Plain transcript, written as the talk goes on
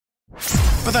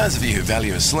For those of you who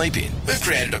value a sleep in, we've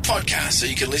created a podcast so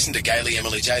you can listen to Gaily,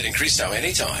 Emily, Jade and Christo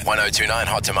anytime. 1029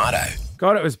 Hot Tomato.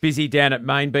 God, it was busy down at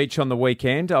Main Beach on the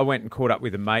weekend. I went and caught up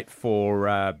with a mate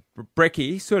for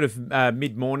brekkie, sort of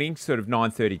mid-morning, sort of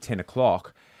 9:30, 10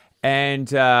 o'clock,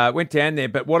 and went down there.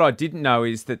 But what I didn't know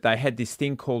is that they had this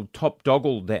thing called Top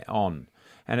Doggle on,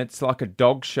 and it's like a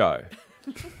dog show.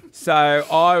 So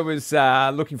I was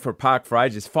looking for a park for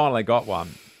ages, finally got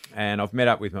one, and I've met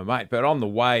up with my mate. But on the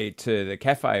way to the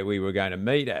cafe we were going to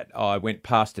meet at, I went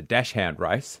past a dash hound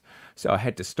race. So I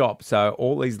had to stop. So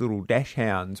all these little dash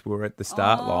hounds were at the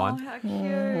start line. How cute.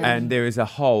 And there was a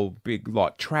whole big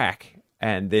track.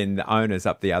 And then the owners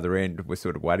up the other end were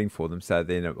sort of waiting for them. So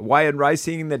then away and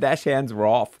racing, the dash hounds were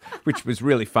off, which was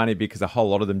really funny because a whole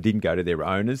lot of them didn't go to their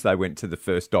owners. They went to the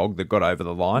first dog that got over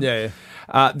the line. Yeah.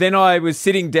 Then I was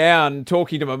sitting down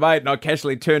talking to my mate and I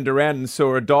casually turned around and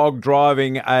saw a dog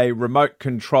driving a remote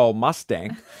control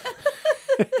Mustang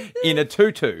in a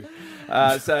tutu.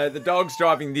 So the dog's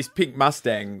driving this pink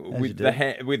Mustang with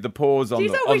the paws on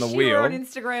Jeez, the I wish wheel. you were on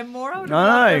Instagram more. I would have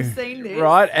loved to have seen this.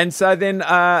 Right, and so then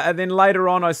later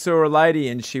on, I saw a lady,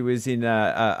 and she was in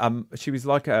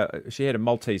she had a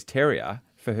Maltese Terrier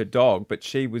for her dog, but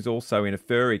she was also in a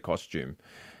furry costume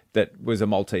that was a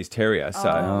Maltese Terrier.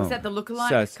 So was that the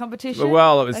lookalike competition?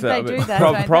 Well, it was they do that,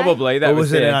 don't they? probably that Or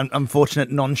was it there. an unfortunate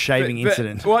non-shaving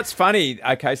incident? What's funny?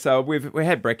 Okay, so we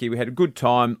had brekkie, we had a good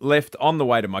time. Left on the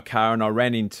way to my car, and I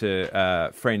ran into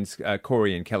friends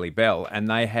Corey and Kelly Bell, and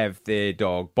they have their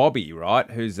dog Bobby,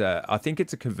 right? Who's I think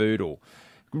it's a cavoodle.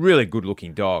 Really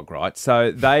good-looking dog, right? So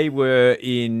they were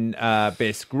in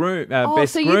Best Groomed.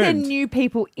 So you then knew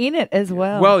people in it as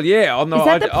well. Well, yeah.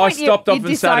 I stopped off you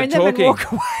and started disown them talking. and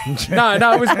walk away?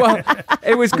 No,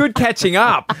 it was good catching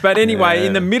up. But anyway,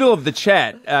 in the middle of the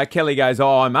chat, Kelly goes,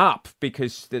 I'm up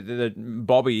because the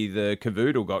Bobby, the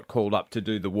cavoodle, got called up to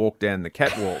do the walk down the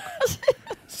catwalk.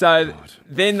 So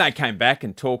then they came back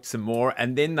and talked some more,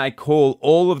 and then they call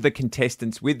all of the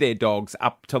contestants with their dogs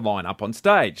up to line up on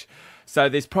stage. So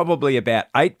there's probably about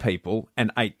 8 people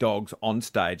and 8 dogs on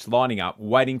stage lining up,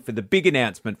 waiting for the big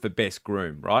announcement for Best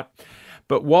Groom, right?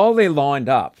 But while they're lined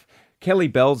up, Kelly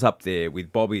Bell's up there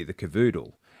with Bobby the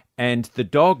cavoodle, and the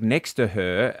dog next to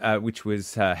her, which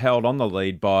was held on the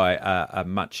lead by a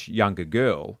much younger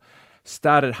girl,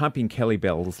 started humping Kelly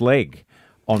Bell's leg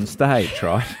on stage,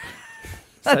 right?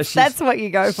 So That's what you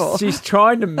go for. She's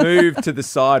trying to move to the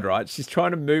side, right? She's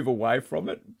trying to move away from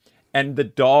it. And the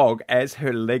dog, as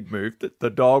her leg moved, the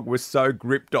dog was so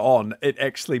gripped on, it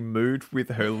actually moved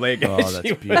with her leg. Oh, as that's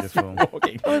she beautiful. Was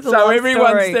walking. was a So love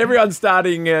story. everyone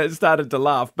started to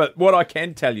laugh. But what I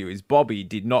can tell you is Bobby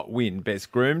did not win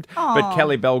Best Groomed, but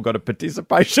Kelly Bell got a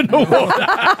participation award.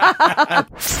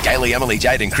 Gaily, Emily,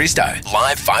 Jade and Christo.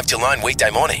 Live 5 till 9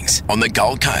 weekday mornings on the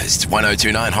Gold Coast.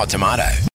 1029 Hot Tomato.